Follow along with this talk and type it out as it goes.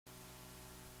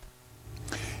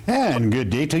And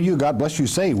good day to you. God bless you.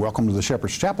 Say, welcome to the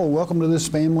Shepherd's Chapel. Welcome to this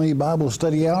family Bible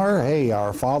study hour. Hey,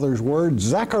 our Father's Word,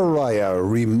 Zechariah,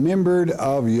 remembered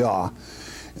of Yah.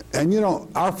 And you know,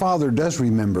 our Father does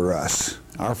remember us.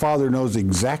 Our Father knows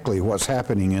exactly what's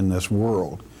happening in this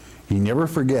world. He never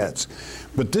forgets.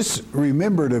 But this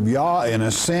remembered of Yah, in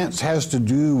a sense, has to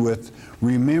do with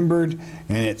remembered,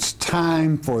 and it's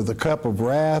time for the cup of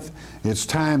wrath. It's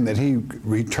time that He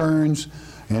returns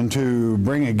and to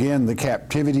bring again the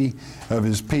captivity of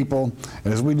His people.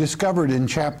 As we discovered in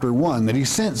chapter 1, that He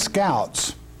sent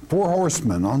scouts, 4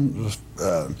 horsemen, on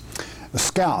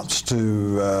scouts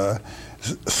to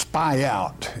spy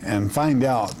out and find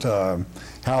out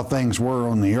how things were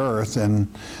on the earth.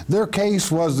 And their case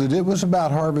was that it was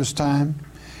about harvest time,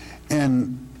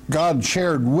 and God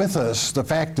shared with us the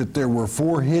fact that there were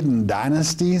 4 hidden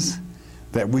dynasties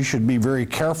that we should be very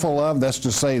careful of. That's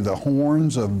to say, the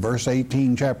horns of verse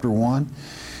 18, chapter 1.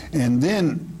 And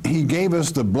then He gave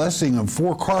us the blessing of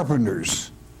 4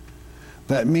 carpenters.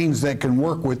 That means that can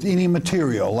work with any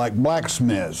material, like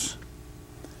blacksmiths.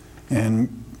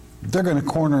 And they're going to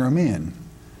corner them in.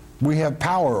 We have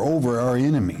power over our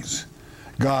enemies.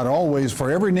 God always, for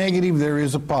every negative there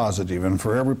is a positive, and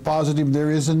for every positive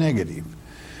there is a negative.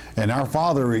 And our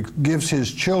Father gives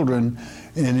His children,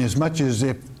 in as much as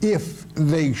if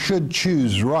they should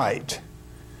choose right,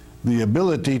 the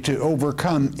ability to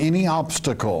overcome any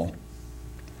obstacle,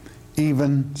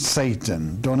 even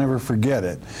Satan. Don't ever forget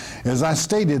it. As I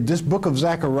stated, this book of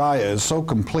Zechariah is so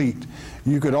complete,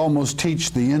 you could almost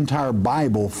teach the entire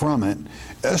Bible from it,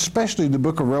 especially the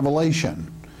book of Revelation.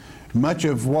 Much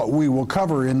of what we will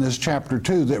cover in this chapter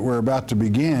 2 that we're about to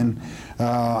begin,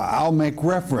 I'll make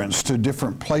reference to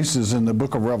different places in the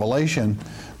book of Revelation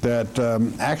that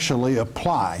actually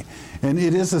apply. And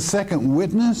it is a second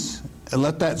witness.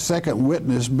 Let that second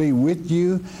witness be with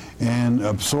you and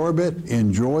absorb it,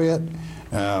 enjoy it,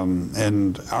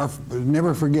 and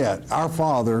never forget, our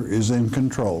Father is in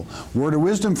control. Word of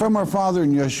wisdom from our Father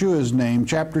in Yeshua's name,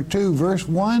 chapter 2, verse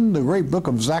 1, the great book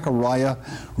of Zechariah,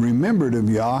 remembered of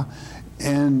Yah,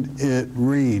 and it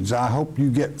reads, I hope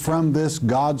you get from this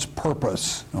God's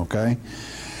purpose, okay?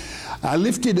 I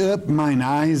lifted up mine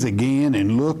eyes again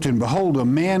and looked, and behold, a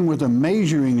man with a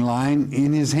measuring line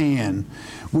in his hand.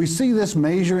 We see this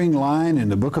measuring line in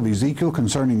the book of Ezekiel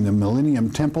concerning the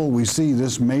Millennium Temple. We see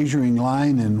this measuring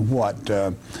line in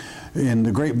in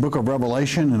the great book of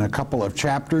Revelation in a couple of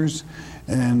chapters.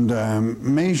 And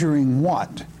measuring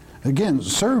what? Again,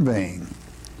 surveying.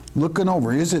 Looking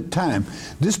over, is it time?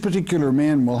 This particular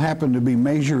man will happen to be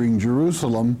measuring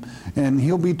Jerusalem, and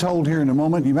he'll be told here in a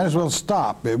moment, you might as well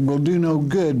stop. It will do no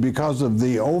good because of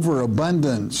the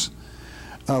overabundance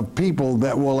of people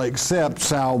that will accept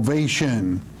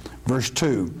salvation. Verse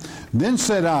 2, then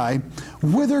said I,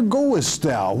 whither goest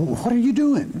thou? What are you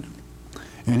doing?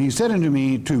 And he said unto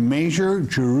me, to measure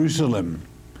Jerusalem,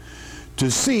 to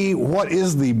see what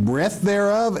is the breadth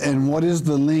thereof and what is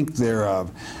the length thereof,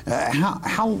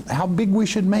 how big we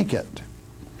should make it.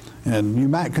 And you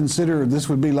might consider this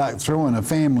would be like throwing a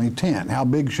family tent. How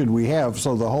big should we have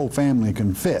so the whole family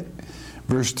can fit?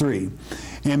 Verse 3,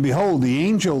 and behold, the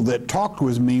angel that talked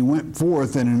with me went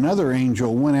forth, and another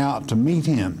angel went out to meet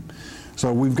him.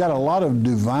 So we've got a lot of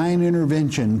divine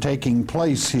intervention taking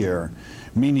place here,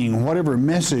 meaning whatever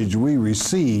message we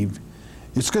receive,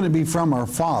 it's going to be from our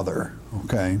Father,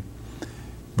 okay?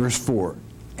 Verse 4,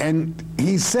 and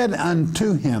he said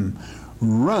unto him,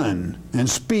 run and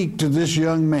speak to this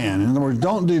young man. In other words,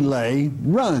 don't delay,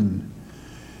 run,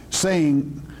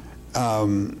 saying,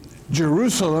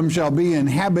 Jerusalem shall be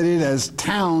inhabited as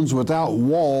towns without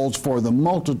walls for the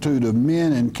multitude of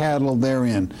men and cattle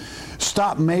therein.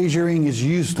 Stop measuring is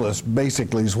useless,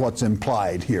 basically, is what's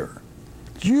implied here.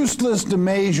 It's useless to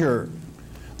measure.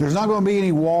 There's not going to be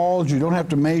any walls. You don't have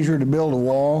to measure to build a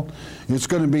wall. It's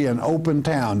going to be an open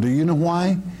town. Do you know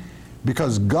why?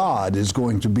 Because God is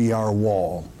going to be our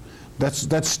wall.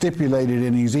 That's stipulated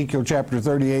in Ezekiel chapter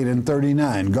 38 and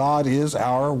 39. God is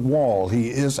our wall. He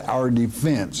is our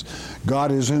defense.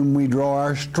 God is whom we draw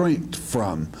our strength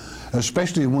from,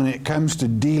 especially when it comes to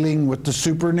dealing with the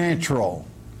supernatural.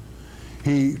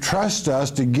 He trusts us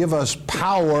to give us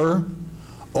power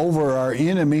over our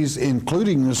enemies,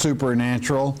 including the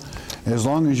supernatural, as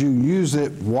long as you use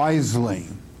it wisely.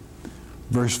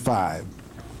 Verse 5.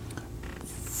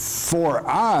 For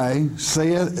I,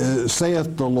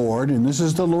 saith the Lord, and this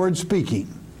is the Lord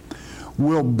speaking,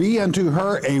 will be unto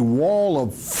her a wall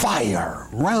of fire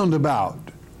round about,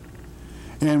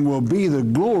 and will be the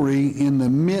glory in the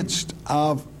midst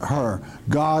of her.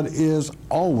 God is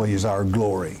always our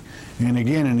glory. And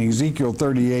again in Ezekiel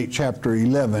 38, chapter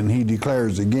 11, he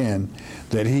declares again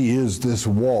that he is this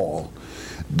wall.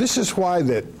 This is why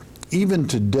that even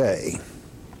today,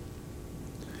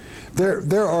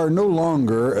 there are no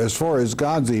longer, as far as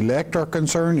God's elect are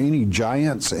concerned, any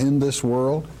giants in this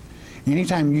world.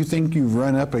 Anytime you think you've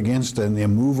run up against an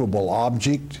immovable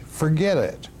object, forget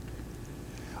it.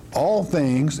 All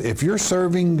things, if you're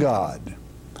serving God,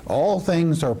 all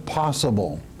things are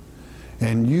possible.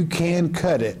 And you can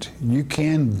cut it. You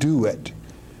can do it.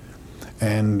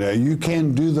 And you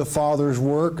can do the Father's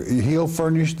work. He'll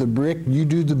furnish the brick. You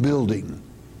do the building.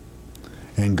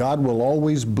 And God will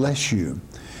always bless you.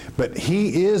 But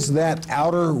he is that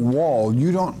outer wall.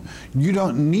 You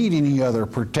don't need any other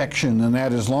protection than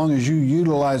that, as long as you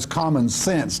utilize common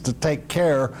sense to take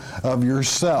care of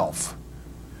yourself.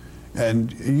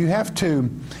 And you have to,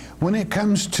 when it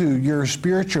comes to your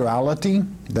spirituality,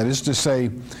 that is to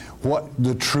say, what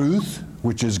the truth,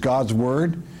 which is God's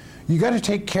Word, you got to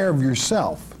take care of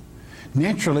yourself.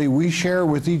 Naturally, we share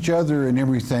with each other and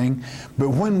everything, but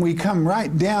when we come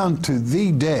right down to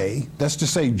the day, that's to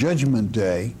say Judgment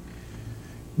Day,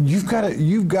 you've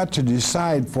got to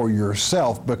decide for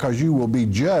yourself, because you will be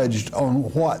judged on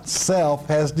what self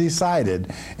has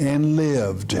decided and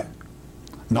lived.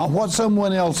 Not what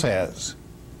someone else has,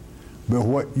 but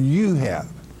what you have.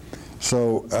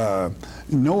 So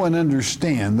know and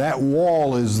understand that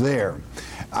wall is there.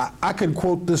 I could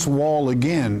quote this wall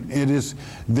again.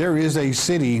 There is a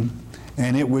city,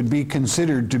 and it would be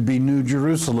considered to be New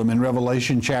Jerusalem in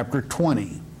Revelation chapter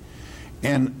 20.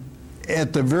 And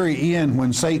at the very end,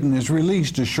 when Satan is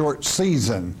released a short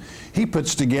season, he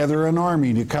puts together an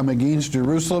army to come against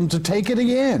Jerusalem to take it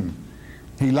again.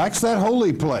 He likes that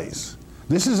holy place.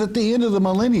 This is at the end of the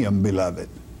millennium, beloved.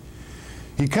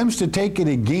 He comes to take it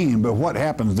again, but what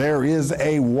happens? There is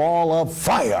a wall of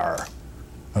fire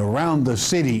around the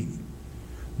city.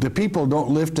 The people don't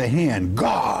lift a hand.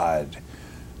 God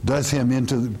puts him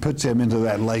into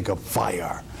that lake of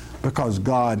fire, because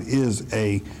God is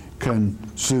a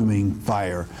consuming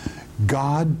fire.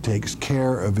 God takes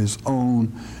care of his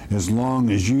own as long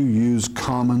as you use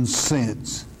common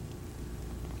sense.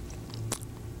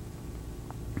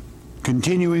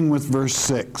 Continuing with verse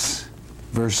 6.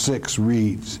 Verse 6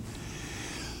 reads,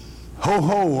 "Ho,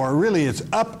 ho," or really it's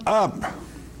up, up.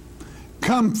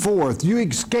 "Come forth, you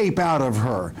escape out of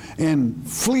her, and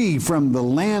flee from the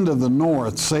land of the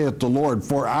north, saith the Lord,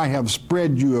 for I have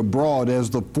spread you abroad as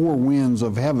the four winds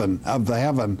of heaven,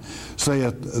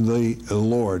 saith the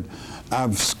Lord."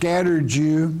 I've scattered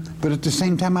you, but at the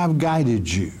same time I've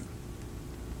guided you.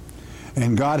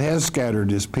 And God has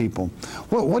scattered his people.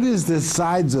 What is this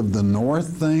sides of the north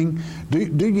thing?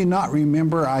 Do you not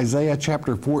remember Isaiah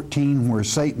chapter 14, where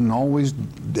Satan always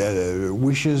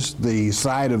wishes the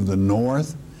side of the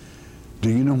north? Do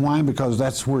you know why? Because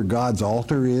that's where God's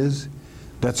altar is.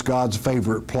 That's God's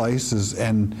favorite place.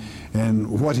 And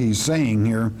what he's saying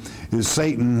here is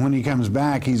Satan, when he comes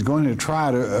back, he's going to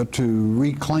try to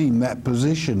reclaim that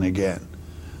position again.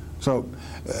 So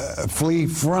flee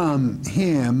from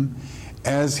him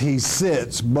as he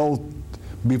sits both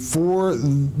before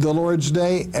the Lord's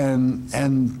day and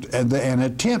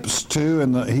attempts to,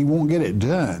 and he won't get it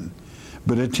done,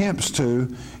 but attempts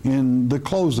to in the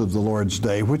close of the Lord's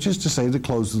day, which is to say the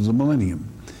close of the millennium.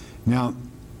 Now,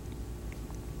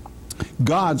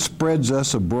 God spreads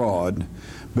us abroad,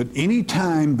 but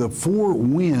anytime the four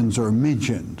winds are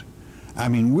mentioned, I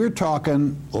mean, we're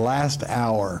talking last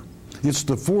hour. It's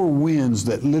the four winds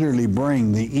that literally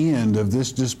bring the end of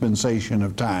this dispensation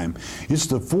of time. It's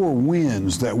the four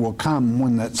winds that will come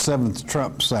when that seventh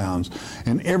trump sounds,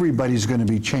 and everybody's going to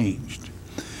be changed.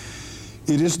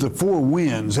 It is the four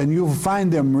winds, and you'll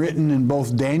find them written in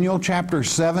both Daniel chapter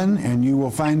 7, and you will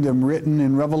find them written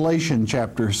in Revelation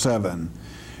chapter 7.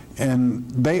 And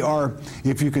they are,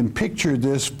 if you can picture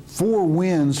this, four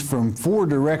winds from four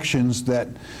directions that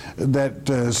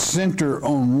center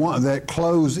on one, that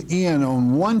close in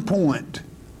on one point.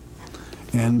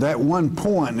 And that one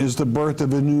point is the birth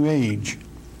of a new age.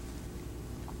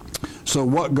 So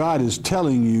what God is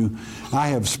telling you, I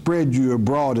have spread you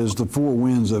abroad as the four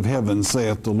winds of heaven,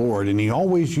 saith the Lord. And he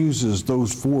always uses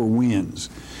those four winds.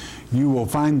 You will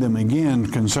find them again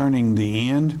concerning the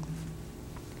end,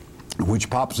 which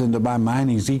pops into my mind,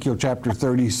 Ezekiel chapter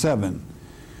 37,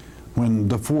 when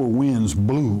the four winds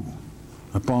blew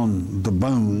upon the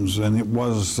bones, and it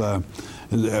was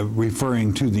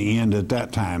referring to the end at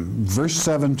that time. Verse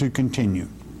 7 to continue.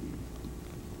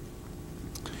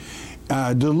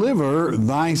 "Deliver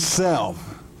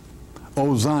thyself,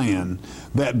 O Zion,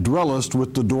 that dwellest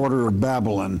with the daughter of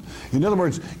Babylon." In other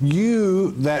words,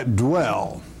 you that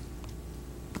dwell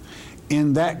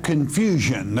in that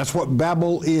confusion. That's what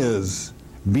Babel is.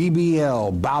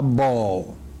 BBL,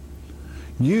 Babal.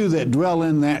 You that dwell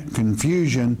in that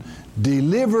confusion,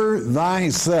 deliver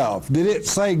thyself. Did it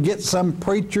say get some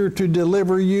preacher to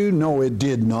deliver you? No, it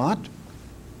did not.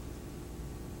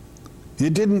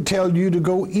 It didn't tell you to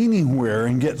go anywhere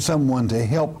and get someone to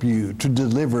help you to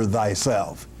deliver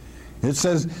thyself. It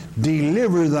says,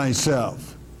 deliver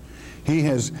thyself. He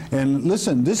has, and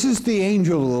listen, this is the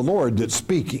angel of the Lord that's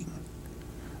speaking.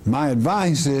 My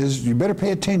advice is you better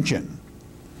pay attention.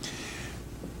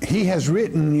 He has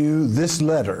written you this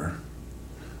letter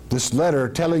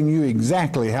telling you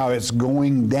exactly how it's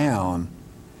going down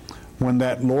when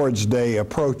that Lord's Day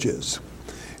approaches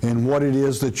and what it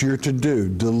is that you're to do.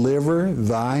 Deliver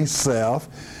thyself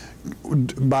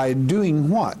by doing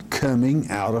what? Coming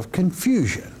out of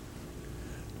confusion.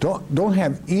 Don't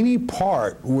have any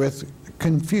part with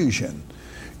confusion.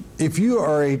 If you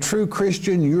are a true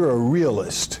Christian, you're a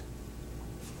realist.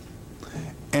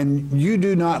 And you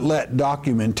do not let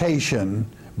documentation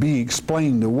be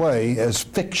explained away as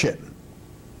fiction.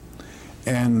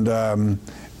 And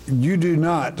you do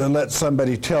not let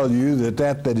somebody tell you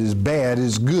that is bad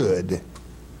is good.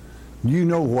 You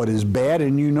know what is bad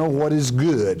and you know what is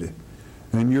good.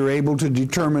 And you're able to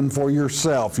determine for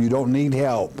yourself. You don't need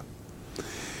help.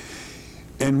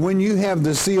 And when you have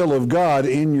the seal of God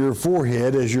in your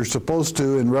forehead, as you're supposed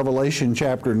to in Revelation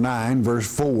chapter 9,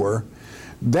 verse 4,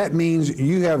 that means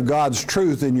you have God's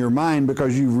truth in your mind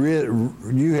because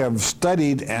you have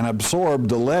studied and absorbed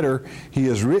the letter He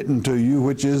has written to you,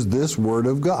 which is this Word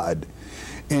of God.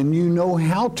 And you know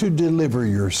how to deliver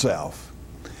yourself.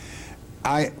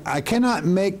 I cannot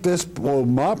make this, well,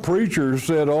 my preacher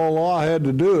said all I had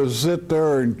to do is sit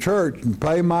there in church and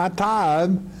pay my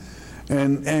tithe,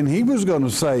 and he was going to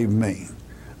save me.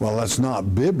 Well, that's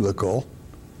not biblical.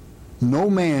 No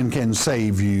man can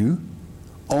save you.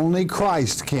 Only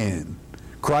Christ can.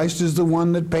 Christ is the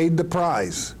one that paid the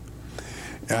price.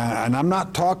 And I'm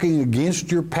not talking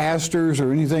against your pastors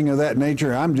or anything of that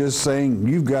nature. I'm just saying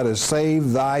you've got to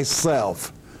save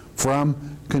thyself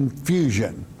from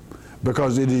confusion,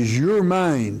 because it is your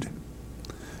mind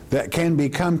that can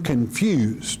become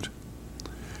confused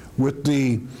with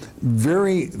the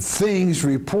very things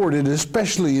reported,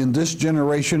 especially in this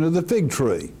generation of the fig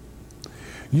tree.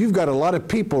 You've got a lot of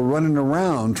people running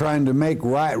around trying to make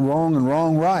right wrong and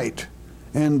wrong right.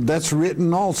 And that's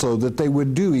written also that they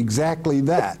would do exactly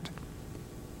that.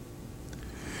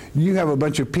 You have a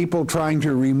bunch of people trying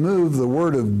to remove the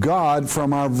Word of God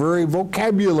from our very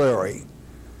vocabulary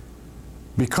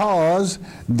because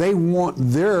they want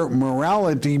their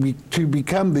morality to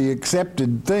become the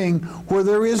accepted thing where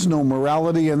there is no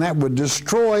morality, and that would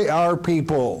destroy our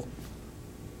people.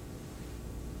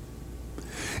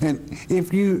 And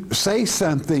if you say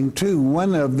something to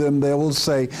one of them, they will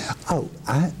say, oh,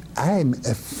 I'm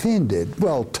offended.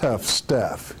 Well, tough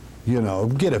stuff. You know,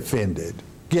 get offended.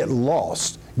 Get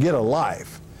lost. Get a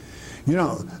life. You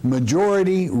know,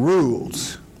 majority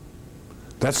rules.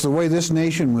 That's the way this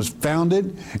nation was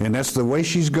founded, and that's the way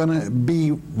she's going to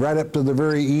be right up to the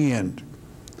very end.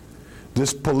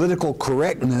 This political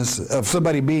correctness of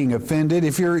somebody being offended,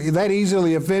 if you're that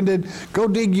easily offended, go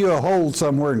dig you a hole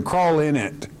somewhere and crawl in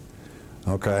it.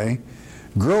 Okay?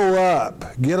 Grow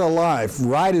up. Get a life.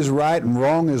 Right is right and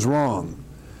wrong is wrong.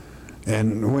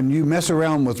 And when you mess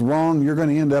around with wrong, you're going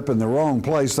to end up in the wrong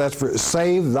place. That's for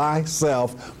save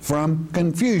thyself from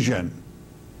confusion.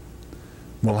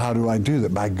 Well, how do I do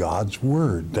that? By God's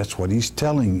Word. That's what He's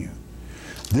telling you.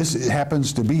 This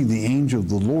happens to be the angel of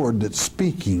the Lord that's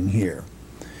speaking here.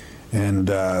 And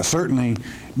certainly,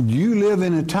 you live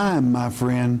in a time, my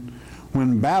friend,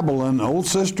 when Babylon, old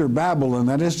sister Babylon,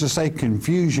 that is to say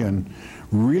confusion,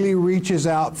 really reaches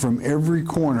out from every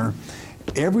corner.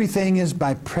 Everything is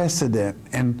by precedent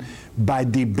and by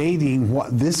debating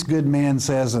what this good man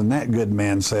says and that good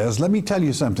man says. Let me tell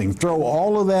you something. Throw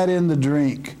all of that in the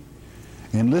drink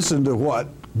and listen to what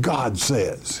God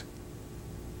says.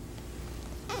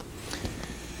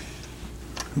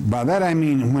 By that I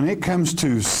mean, when it comes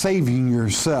to saving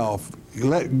yourself,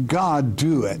 let God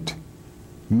do it.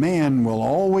 Man will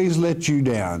always let you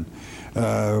down.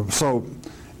 So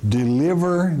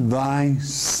deliver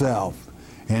thyself.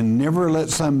 And never let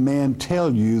some man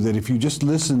tell you that if you just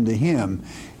listen to him,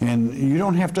 and you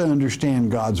don't have to understand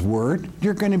God's Word,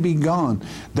 you're going to be gone.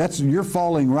 You're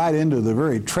falling right into the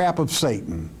very trap of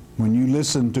Satan when you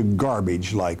listen to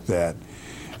garbage like that.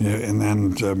 And then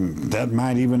that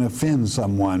might even offend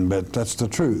someone, but that's the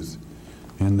truth.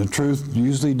 And the truth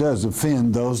usually does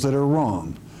offend those that are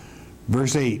wrong.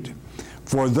 Verse 8,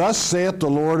 for thus saith the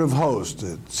Lord of hosts,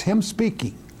 it's Him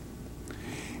speaking,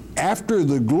 after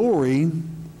the glory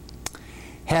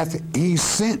hath he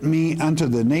sent me unto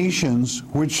the nations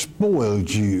which spoiled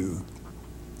you.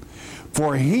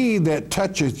 For he that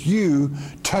toucheth you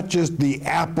toucheth the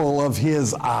apple of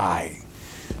his eye.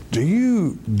 Do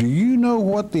you know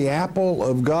what the apple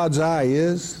of God's eye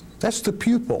is? That's the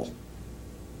pupil.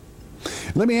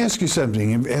 Let me ask you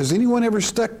something. Has anyone ever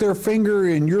stuck their finger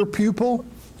in your pupil?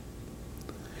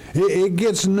 It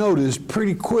gets noticed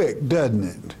pretty quick, doesn't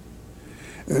it?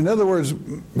 In other words,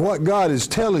 what God is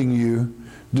telling you,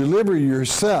 deliver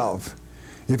yourself.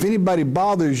 If anybody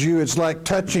bothers you, it's like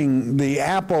touching the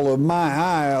apple of my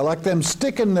eye, like them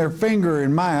sticking their finger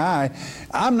in my eye.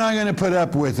 I'm not going to put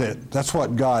up with it. That's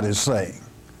what God is saying.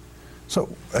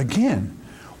 So again,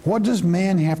 what does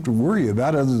man have to worry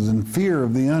about other than fear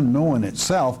of the unknown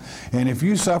itself? And if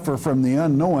you suffer from the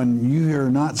unknown, you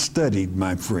are not studied,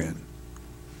 my friend.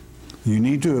 You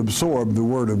need to absorb the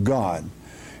Word of God.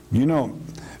 You know,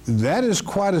 that is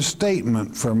quite a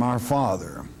statement from our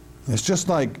Father. It's just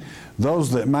like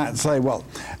those that might say, well,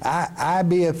 I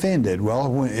be offended.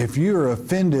 Well, if you're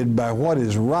offended by what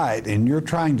is right and you're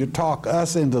trying to talk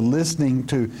us into listening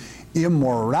to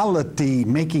immorality,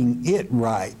 making it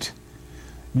right,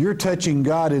 you're touching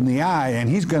God in the eye and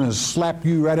He's going to slap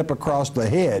you right up across the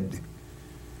head.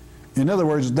 In other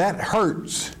words, that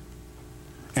hurts.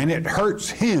 And it hurts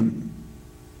Him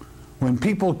when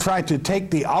people try to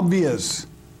take the obvious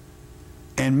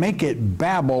and make it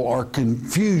babble or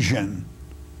confusion,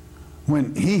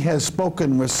 when He has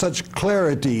spoken with such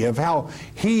clarity of how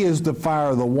He is the fire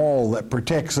of the wall that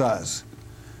protects us,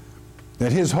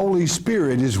 that His Holy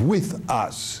Spirit is with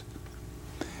us.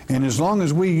 And as long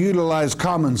as we utilize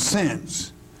common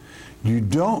sense, you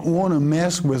don't want to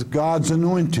mess with God's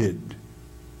anointed.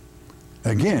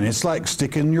 Again, it's like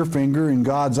sticking your finger in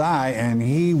God's eye and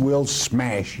He will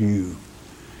smash you.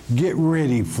 Get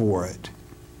ready for it.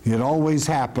 It always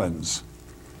happens.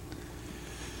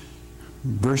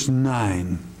 Verse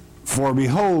 9, for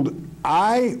behold,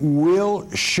 I will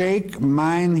shake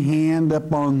mine hand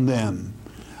upon them.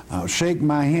 I'll shake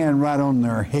my hand right on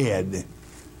their head.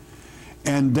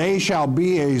 And they shall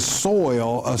be a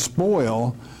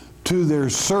spoil to their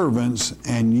servants,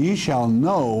 and ye shall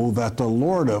know that the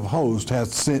Lord of hosts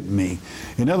hath sent me.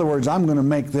 In other words, I'm going to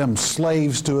make them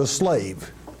slaves to a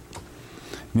slave.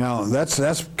 Now,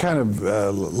 that's kind of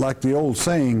like the old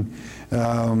saying,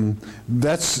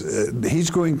 He's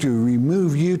going to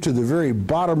remove you to the very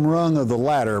bottom rung of the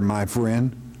ladder, my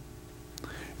friend.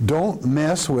 Don't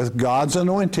mess with God's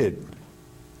anointed.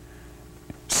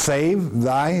 Save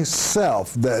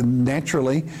thyself.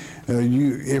 Naturally,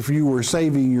 if you were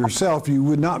saving yourself, you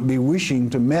would not be wishing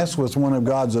to mess with one of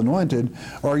God's anointed,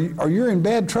 or you're in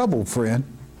bad trouble, friend.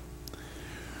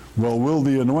 Well, will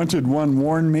the anointed one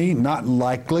warn me? Not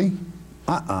likely.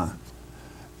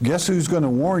 Guess who's going to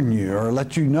warn you or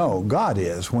let you know? God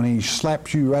is. When He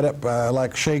slaps you right up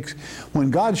like shakes. When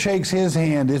God shakes His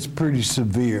hand, it's pretty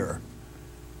severe.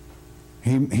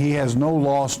 He has no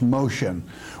lost motion.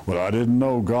 Well, I didn't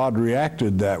know God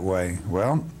reacted that way.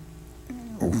 Well,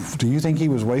 do you think He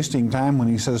was wasting time when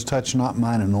He says, touch not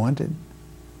mine anointed?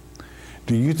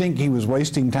 Do you think He was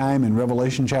wasting time in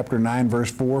Revelation chapter 9, verse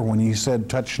 4, when He said,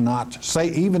 touch not, say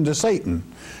even to Satan,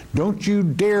 don't you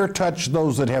dare touch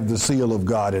those that have the seal of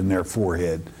God in their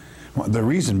forehead? Well, the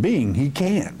reason being, He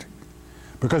can't.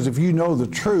 Because if you know the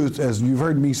truth, as you've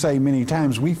heard me say many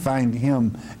times, we find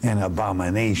Him an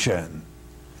abomination.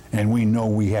 And we know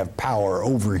we have power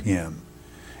over Him.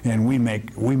 And we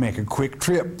make a quick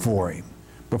trip for Him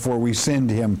before we send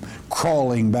Him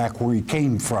crawling back where He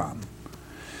came from.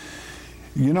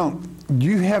 You know,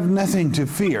 you have nothing to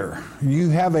fear. You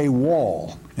have a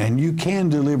wall, and you can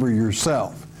deliver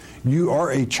yourself. You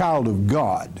are a child of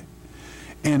God.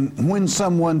 And when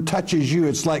someone touches you,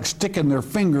 it's like sticking their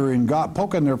finger in God,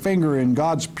 poking their finger in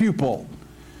God's pupil,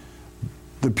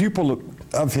 the pupil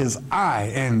of His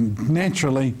eye, and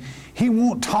naturally, He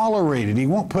won't tolerate it. He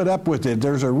won't put up with it.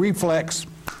 There's a reflex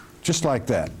just like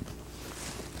that.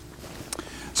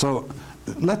 So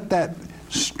let that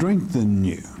strengthen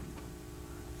you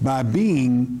by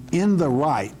being in the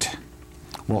right.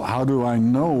 Well, how do I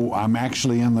know I'm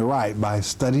actually in the right? By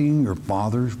studying your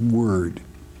Father's Word,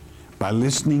 by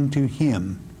listening to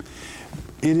Him.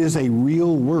 It is a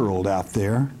real world out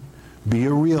there. Be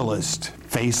a realist.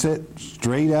 Face it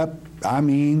straight up. I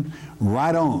mean,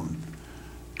 right on.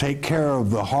 Take care of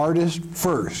the hardest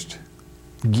first.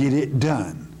 Get it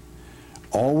done.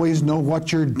 Always know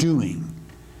what you're doing.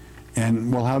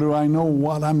 And, well, how do I know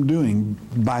what I'm doing?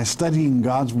 By studying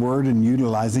God's Word and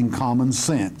utilizing common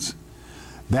sense.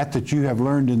 That you have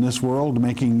learned in this world,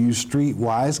 making you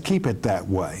streetwise, keep it that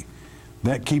way.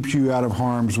 That keeps you out of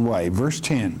harm's way. Verse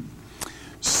 10,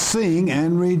 Sing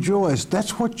and rejoice.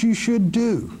 That's what you should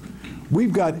do.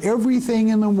 We've got everything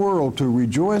in the world to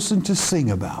rejoice and to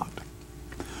sing about.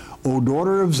 O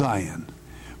daughter of Zion,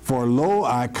 for lo,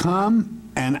 I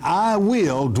come, and I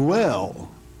will dwell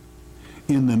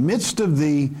in the midst of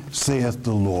thee, saith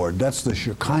the Lord. That's the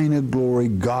Shekinah glory.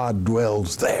 God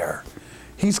dwells there.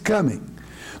 He's coming.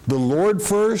 The Lord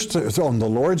first, on the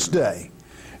Lord's day,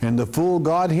 and the full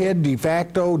Godhead, de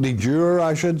facto, de jure,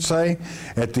 I should say,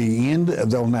 at the end,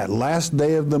 on that last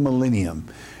day of the millennium,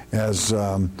 as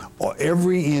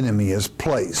every enemy is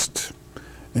placed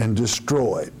and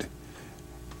destroyed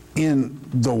in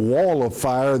the wall of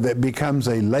fire that becomes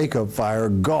a lake of fire.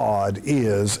 God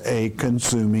is a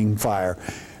consuming fire.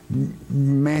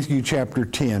 Matthew chapter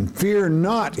 10, fear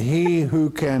not he who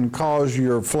can cause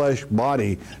your flesh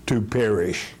body to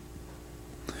perish,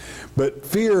 but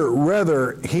fear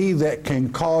rather he that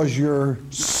can cause your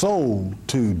soul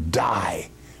to die,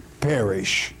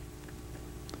 perish,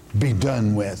 be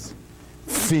done with,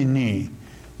 fini,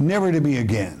 never to be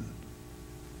again.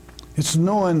 It's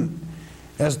known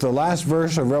as the last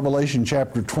verse of Revelation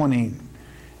chapter 20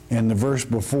 and the verse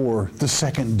before, the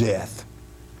second death.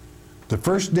 The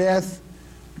first death,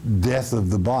 death of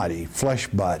the body, flesh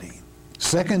body.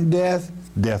 Second death,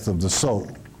 death of the soul.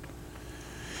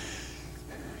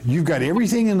 You've got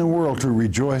everything in the world to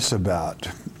rejoice about.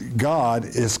 God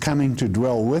is coming to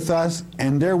dwell with us,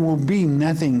 and there will be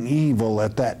nothing evil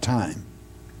at that time.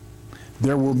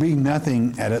 There will be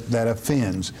nothing that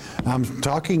offends. I'm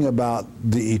talking about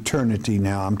the eternity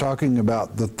now. I'm talking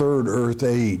about the third earth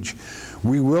age.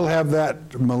 We will have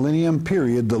that millennium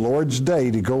period, the Lord's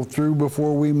day, to go through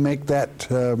before we make that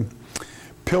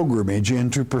pilgrimage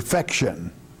into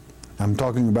perfection. I'm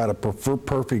talking about a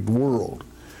perfect world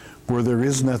where there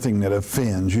is nothing that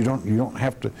offends. You don't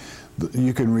have to.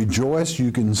 You can rejoice.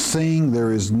 You can sing.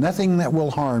 There is nothing that will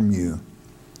harm you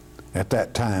at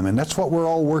that time. And that's what we're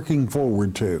all working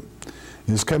forward to,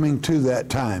 is coming to that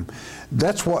time.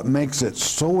 That's what makes it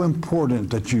so important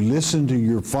that you listen to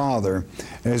your Father,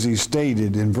 as he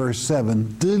stated in verse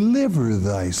 7, deliver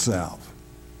thyself.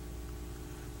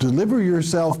 Deliver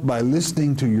yourself by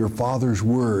listening to your Father's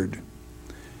word,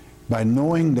 by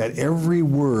knowing that every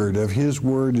word of his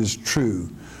word is true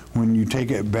when you take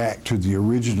it back to the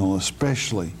original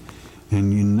especially,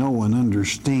 and you know and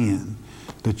understand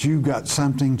that you've got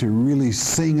something to really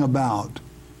sing about.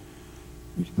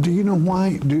 Do you know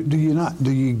why? Do you not?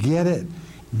 Do you get it?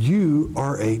 You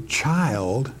are a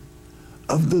child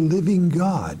of the living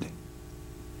God.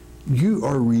 You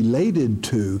are related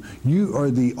to, you are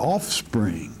the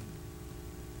offspring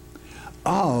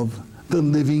of the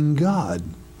living God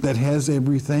that has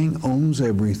everything, owns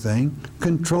everything,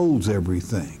 controls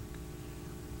everything.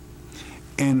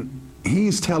 And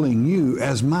he's telling you,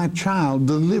 as my child,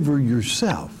 deliver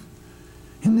yourself,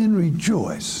 and then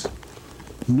rejoice,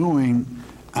 knowing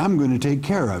I'm going to take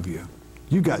care of you.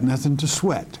 You got nothing to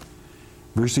sweat.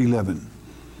 Verse 11.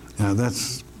 Now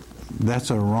that's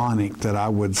ironic that I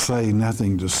would say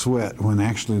nothing to sweat, when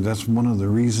actually that's one of the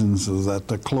reasons is that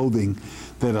the clothing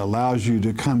that allows you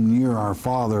to come near our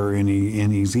Father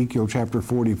in Ezekiel chapter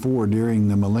 44 during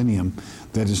the millennium,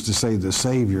 that is to say the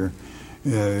Savior,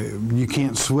 you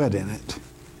can't sweat in it.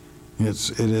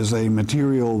 It is a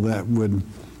material that would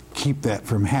keep that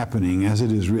from happening, as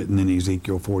it is written in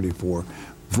Ezekiel 44.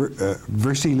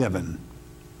 Verse 11.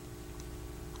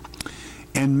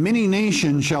 And many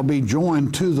nations shall be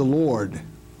joined to the Lord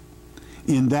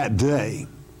in that day.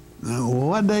 Now,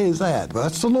 what day is that? Well,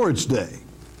 that's the Lord's day.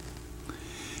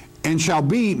 And shall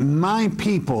be my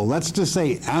people. That's to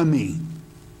say, Ami.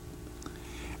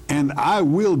 And I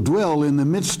will dwell in the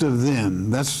midst of them.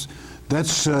 That's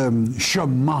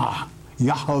Shema,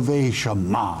 Yahweh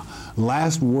Shema.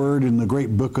 Last word in the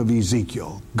great book of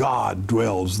Ezekiel. God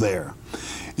dwells there.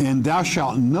 And thou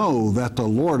shalt know that the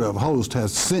Lord of hosts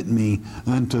hath sent me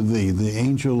unto thee. The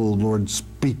angel of the Lord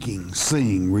speaking.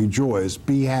 Sing, rejoice,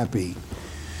 be happy.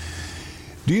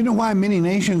 Do you know why many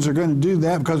nations are going to do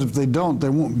that? Because if they don't,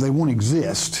 they won't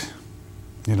exist.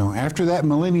 You know, after that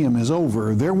millennium is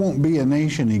over, there won't be a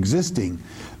nation existing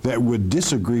that would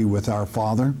disagree with our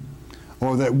Father,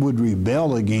 or that would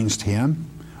rebel against him,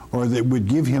 or that would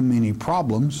give him any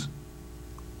problems.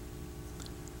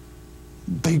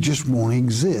 They just won't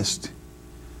exist.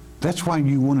 That's why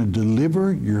you want to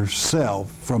deliver yourself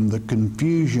from the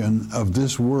confusion of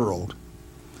this world.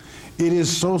 It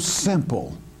is so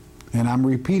simple, and I'm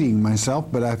repeating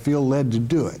myself, but I feel led to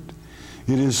do it.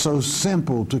 It is so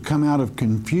simple to come out of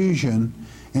confusion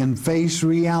and face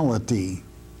reality.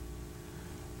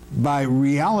 By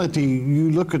reality,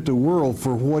 you look at the world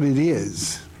for what it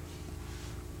is.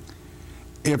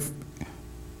 If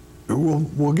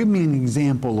Well, give me an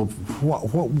example of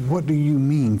what do you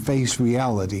mean, face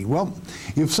reality? Well,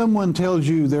 if someone tells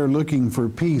you they're looking for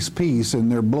peace,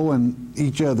 and they're blowing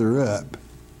each other up,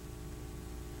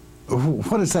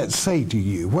 what does that say to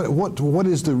you? What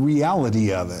is the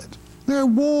reality of it? They're at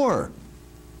war.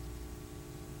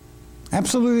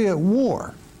 Absolutely at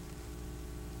war.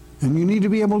 And you need to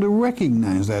be able to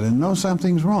recognize that and know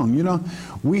something's wrong. You know,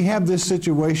 we have this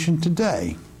situation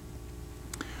today.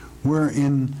 We're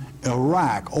in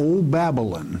Iraq, old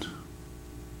Babylon,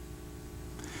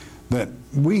 that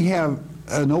we have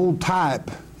an old type,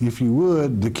 if you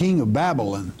would, the king of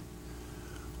Babylon,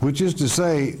 which is to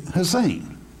say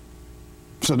Hussein,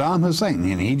 Saddam Hussein,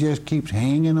 and he just keeps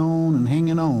hanging on and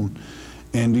hanging on.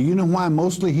 And do you know why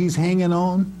mostly he's hanging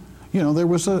on? You know, there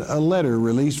was a letter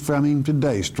released from him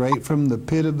today, straight from the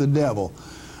pit of the devil.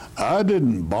 I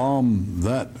didn't bomb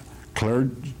the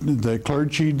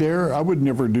clergy there. I would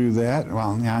never do that.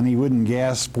 Well, and he wouldn't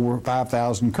gas 4,000 or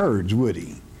 5,000 Kurds, would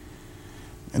he?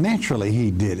 And naturally, he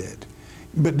did it.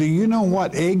 But do you know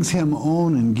what eggs him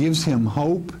on and gives him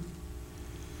hope?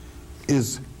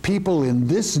 Is people in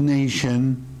this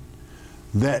nation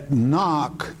that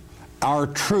knock our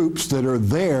troops that are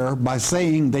there by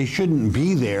saying they shouldn't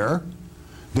be there,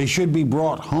 they should be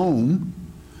brought home,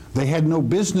 they had no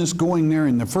business going there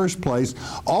in the first place.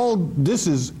 All this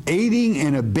is aiding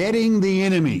and abetting the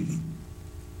enemy.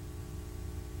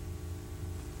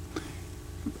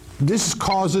 This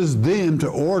causes them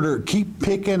to keep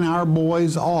picking our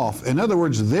boys off. In other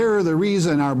words, they're the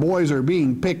reason our boys are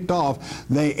being picked off.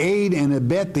 They aid and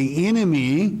abet the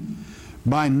enemy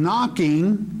by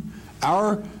knocking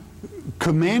our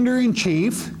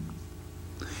commander-in-chief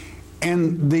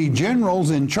and the generals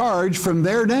in charge from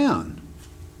there down.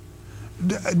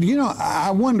 You know,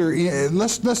 I wonder,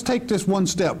 let's take this one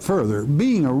step further.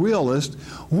 Being a realist,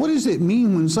 what does it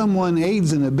mean when someone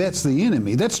aids and abets the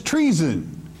enemy? That's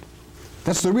treason.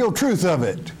 That's the real truth of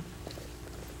it.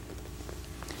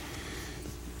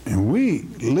 And we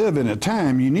live in a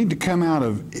time you need to come out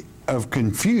of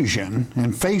confusion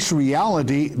and face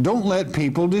reality. Don't let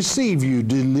people deceive you.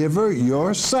 Deliver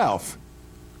yourself.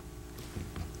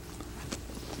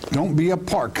 Don't be a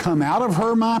part. Come out of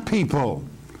her, my people.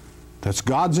 That's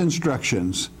God's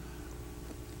instructions.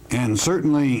 And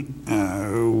certainly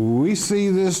we see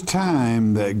this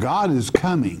time that God is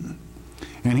coming.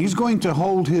 And he's going to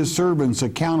hold his servants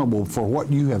accountable for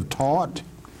what you have taught,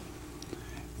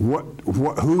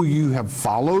 who you have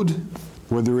followed,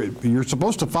 whether you're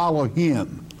supposed to follow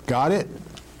him. Got it?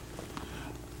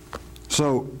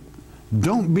 So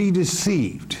don't be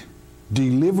deceived.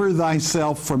 Deliver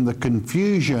thyself from the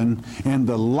confusion and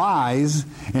the lies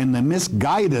and the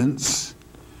misguidance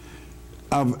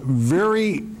of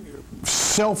very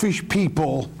selfish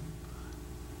people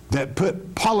that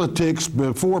put politics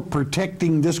before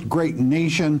protecting this great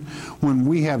nation, when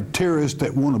we have terrorists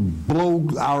that want to blow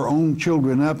our own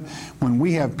children up, when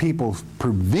we have people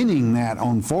preventing that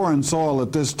on foreign soil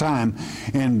at this time.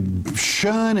 And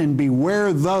shun and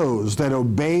beware those that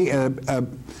obey,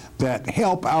 that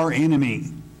help our enemy,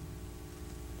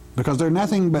 because they're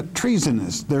nothing but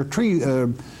treasonous. They're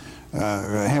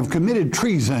have committed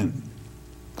treason.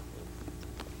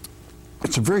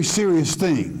 It's a very serious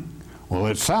thing. Well,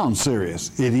 it sounds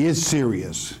serious. It is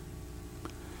serious.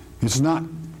 It's not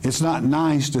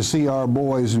nice to see our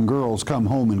boys and girls come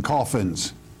home in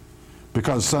coffins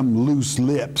because some loose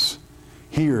lips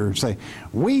here say,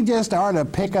 we just ought to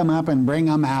pick them up and bring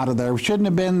them out of there. We shouldn't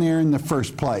have been there in the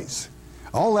first place.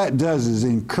 All that does is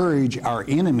encourage our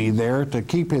enemy there to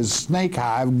keep his snake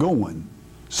hive going.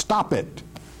 Stop it.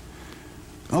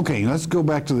 Okay, let's go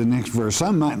back to the next verse.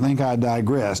 Some might think I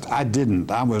digressed. I didn't.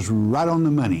 I was right on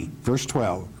the money. Verse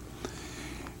 12.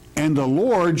 And the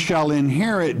Lord shall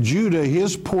inherit Judah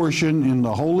his portion in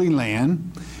the Holy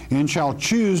Land, and shall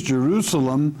choose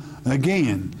Jerusalem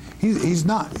again. He's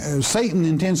not, Satan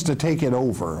intends to take it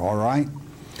over, all right?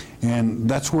 And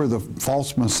that's where the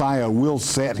false Messiah will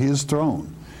set his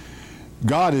throne.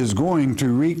 God is going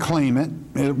to reclaim it.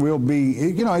 It will be,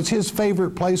 you know, it's his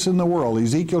favorite place in the world.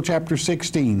 Ezekiel chapter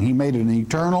 16, he made an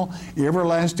eternal,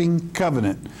 everlasting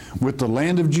covenant with the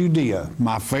land of Judea,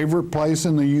 my favorite place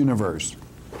in the universe.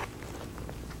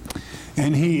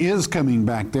 And he is coming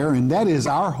back there, and that is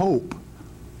our hope.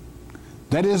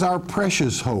 That is our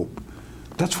precious hope.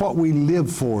 That's what we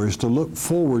live for, is to look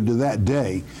forward to that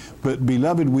day. But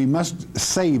beloved, we must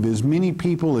save as many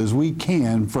people as we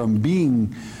can from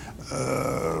being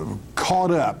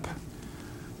caught up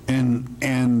and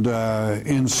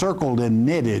encircled and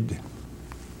netted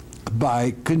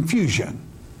by confusion.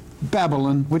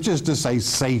 Babylon, which is to say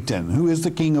Satan, who is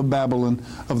the king of Babylon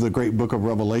of the great book of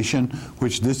Revelation,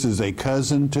 which this is a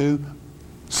cousin to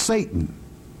Satan.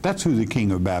 That's who the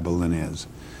king of Babylon is.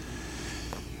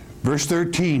 Verse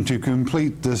 13, to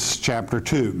complete this chapter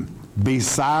 2. Be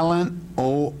silent,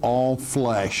 O all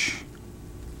flesh,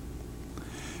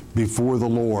 before the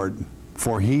Lord,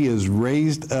 for he is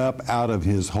raised up out of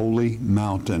his holy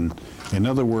mountain. In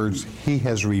other words, he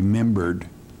has remembered.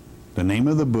 The name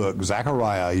of the book,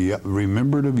 Zechariah,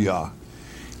 remembered of Yah.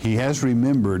 He has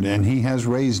remembered and he has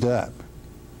raised up.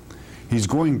 He's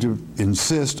going to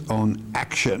insist on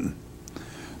action.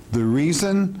 The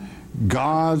reason,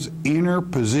 God's inner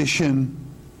position,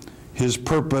 his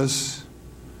purpose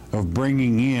of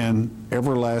bringing in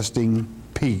everlasting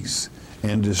peace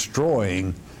and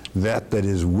destroying that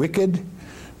is wicked,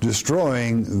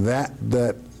 destroying that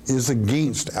is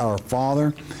against our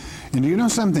Father. And do you know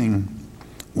something?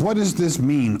 What does this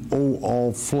mean, O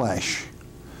all flesh?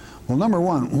 Well, number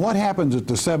one, what happens at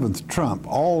the seventh trump?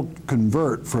 All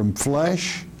convert from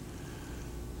flesh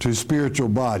to spiritual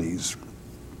bodies.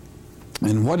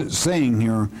 And what it's saying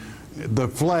here, the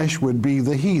flesh would be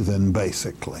the heathen,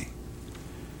 basically.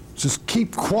 Just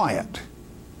keep quiet.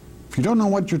 If you don't know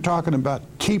what you're talking about,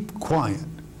 keep quiet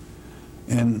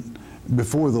and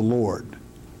before the Lord.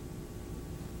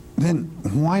 Then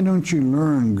why don't you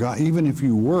learn God, even if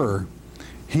you were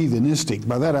heathenistic?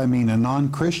 By that I mean a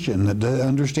non-Christian that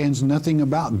understands nothing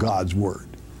about God's Word.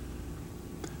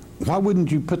 Why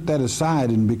wouldn't you put that aside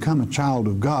and become a child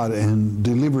of God and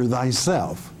deliver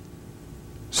thyself?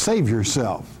 Save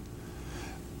yourself.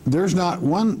 There's not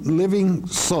one living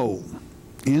soul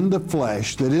in the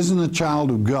flesh that isn't a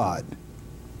child of God.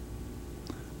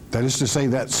 That is to say,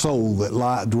 that soul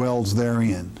that dwells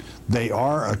therein. They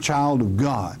are a child of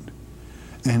God.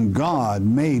 And God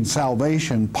made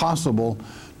salvation possible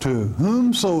to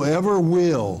whomsoever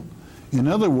will. In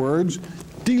other words,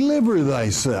 deliver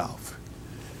thyself.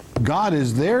 God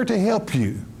is there to help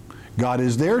you. God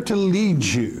is there to lead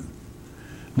you.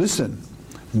 Listen,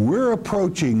 we're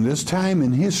approaching this time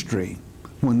in history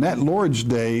when that Lord's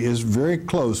Day is very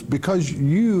close because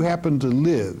you happen to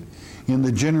live in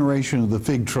the generation of the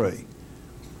fig tree.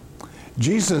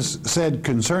 Jesus said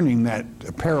concerning that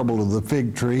parable of the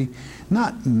fig tree,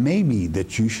 not maybe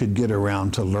that you should get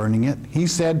around to learning it. He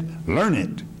said, learn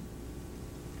it,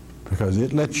 because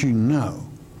it lets you know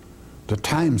the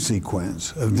time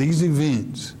sequence of these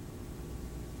events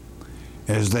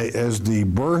as the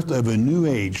birth of a new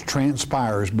age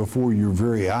transpires before your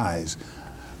very eyes.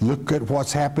 Look at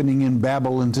what's happening in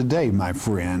Babylon today, my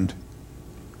friend.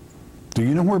 Do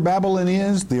you know where Babylon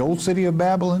is? The old city of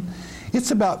Babylon?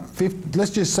 It's about 50,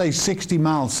 let's just say 60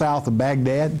 miles south of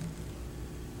Baghdad.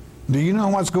 Do you know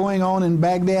what's going on in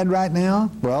Baghdad right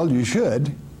now? Well, you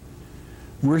should.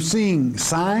 We're seeing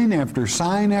sign after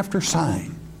sign after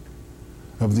sign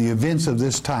of the events of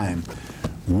this time.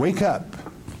 Wake up.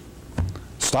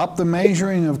 Stop the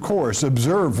measuring, of course.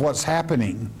 Observe what's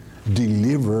happening.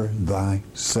 Deliver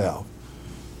thyself.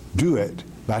 Do it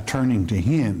by turning to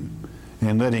Him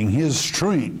and letting His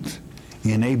strength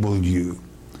enable you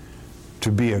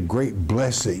to be a great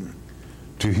blessing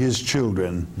to His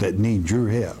children that need your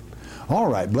help. All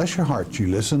right, bless your heart. You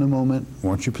listen a moment,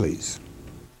 won't you please?